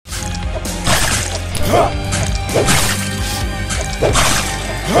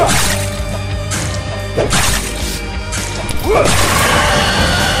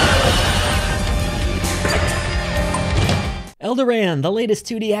Elderand, the latest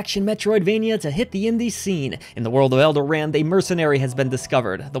 2D action Metroidvania to hit the indie scene. In the world of Elderand, a mercenary has been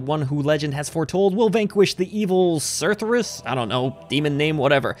discovered. The one who legend has foretold will vanquish the evil Cerberus? I don't know, demon name,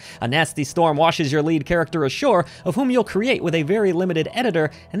 whatever. A nasty storm washes your lead character ashore, of whom you'll create with a very limited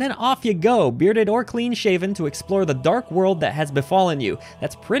editor, and then off you go, bearded or clean-shaven, to explore the dark world that has befallen you.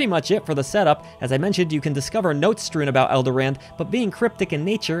 That's pretty much it for the setup. As I mentioned, you can discover notes strewn about Elderand, but being cryptic in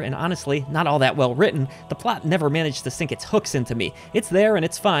nature and honestly not all that well written, the plot never managed to sink its hooks into me. It's there and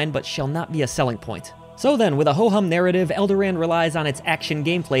it's fine, but shall not be a selling point. So then, with a ho-hum narrative, Elderand relies on its action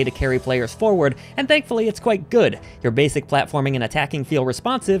gameplay to carry players forward, and thankfully it's quite good. Your basic platforming and attacking feel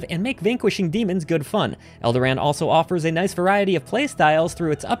responsive, and make vanquishing demons good fun. Elderand also offers a nice variety of playstyles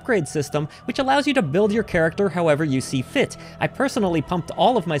through its upgrade system, which allows you to build your character however you see fit. I personally pumped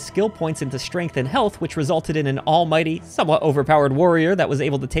all of my skill points into strength and health, which resulted in an almighty, somewhat overpowered warrior that was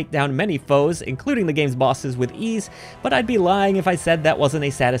able to take down many foes, including the game's bosses, with ease, but I'd be lying if I said that wasn't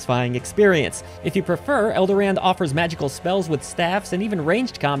a satisfying experience. If you prefer, Elderand offers magical spells with staffs and even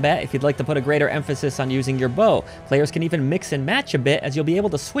ranged combat if you'd like to put a greater emphasis on using your bow. Players can even mix and match a bit, as you'll be able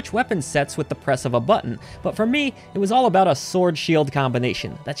to switch weapon sets with the press of a button. But for me, it was all about a sword-shield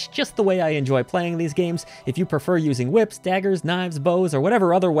combination. That's just the way I enjoy playing these games. If you prefer using whips, daggers, knives, bows, or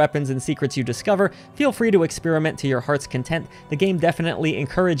whatever other weapons and secrets you discover, feel free to experiment to your heart's content. The game definitely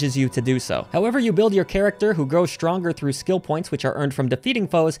encourages you to do so. However you build your character, who grows stronger through skill points which are earned from defeating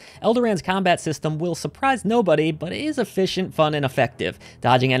foes, Elderand's combat system will surprise nobody, but it is efficient, fun, and effective.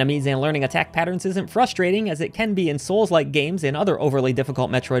 Dodging enemies and learning attack patterns isn't frustrating, as it can be in Souls-like games and other overly difficult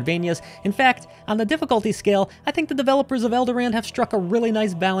Metroidvanias. In fact, on the difficulty scale, I think the developers of Elderand have struck a really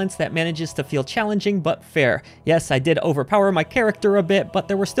nice balance that manages to feel challenging but fair. Yes, I did overpower my character a bit, but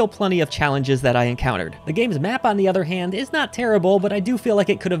there were still plenty of challenges that I encountered. The game's map, on the other hand, is not terrible, but I do feel like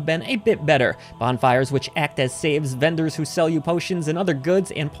it could have been a bit better. Bonfires which act as saves, vendors who sell you potions and other goods,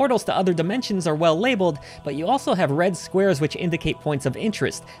 and portals to other dimensions are well labeled, but you also have red squares which indicate points of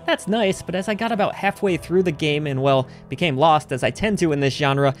interest. That's nice, but as I got about halfway through the game and, well, became lost as I tend to in this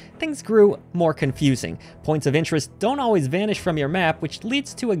genre, things grew more confusing. Points of interest don't always vanish from your map, which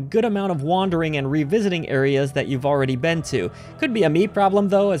leads to a good amount of wandering and revisiting areas that you've already been to. Could be a me problem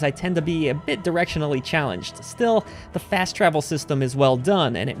though, as I tend to be a bit directionally challenged. Still, the fast travel system is well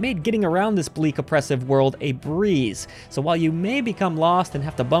done, and it made getting around this bleak, oppressive world a breeze. So while you may become lost and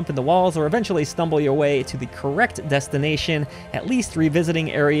have to bump into walls or eventually stumble your way to the correct destination, at least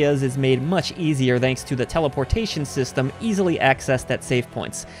revisiting areas is made much easier thanks to the teleportation system easily accessed at save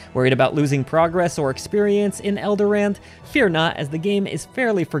points. Worried about losing progress or experience in Elderand? Fear not, as the game is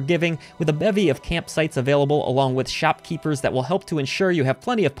fairly forgiving, with a bevy of campsites available along with shopkeepers that will help to ensure you have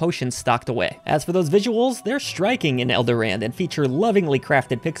plenty of potions stocked away. As for those visuals, they're striking in Elderand and feature lovingly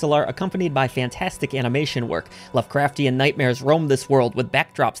crafted pixel art accompanied by fantastic animation work. Lovecraftian nightmares roam this world with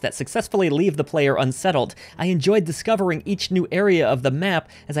backdrops that successfully leave the player unsettled. I enjoyed discovering each new area of the map,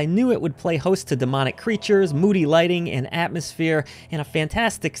 as I knew it would play host to demonic creatures, moody lighting and atmosphere, and a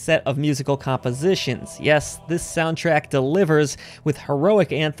fantastic set of musical compositions. Yes, this soundtrack delivers, with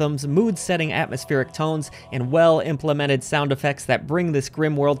heroic anthems, mood-setting atmospheric tones, and well-implemented sound effects that bring this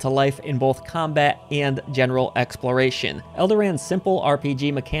grim world to life in both combat and general exploration. Elderand's simple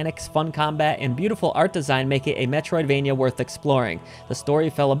RPG mechanics, fun combat, and beautiful art design make it a Metroidvania worth exploring. The story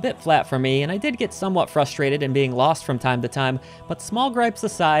fell a bit flat for me, and I did get somewhat frustrated in being lost from time to time, but small gripes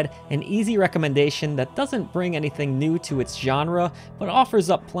aside, an easy recommendation that doesn't bring anything new to its genre, but offers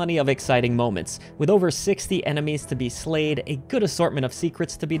up plenty of exciting moments. With over 60 enemies to be slayed, a good assortment of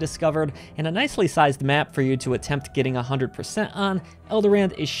secrets to be discovered, and a nicely sized map for you to attempt getting 100% on,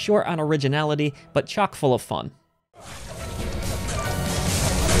 Elderand is short on originality, but chock full of fun.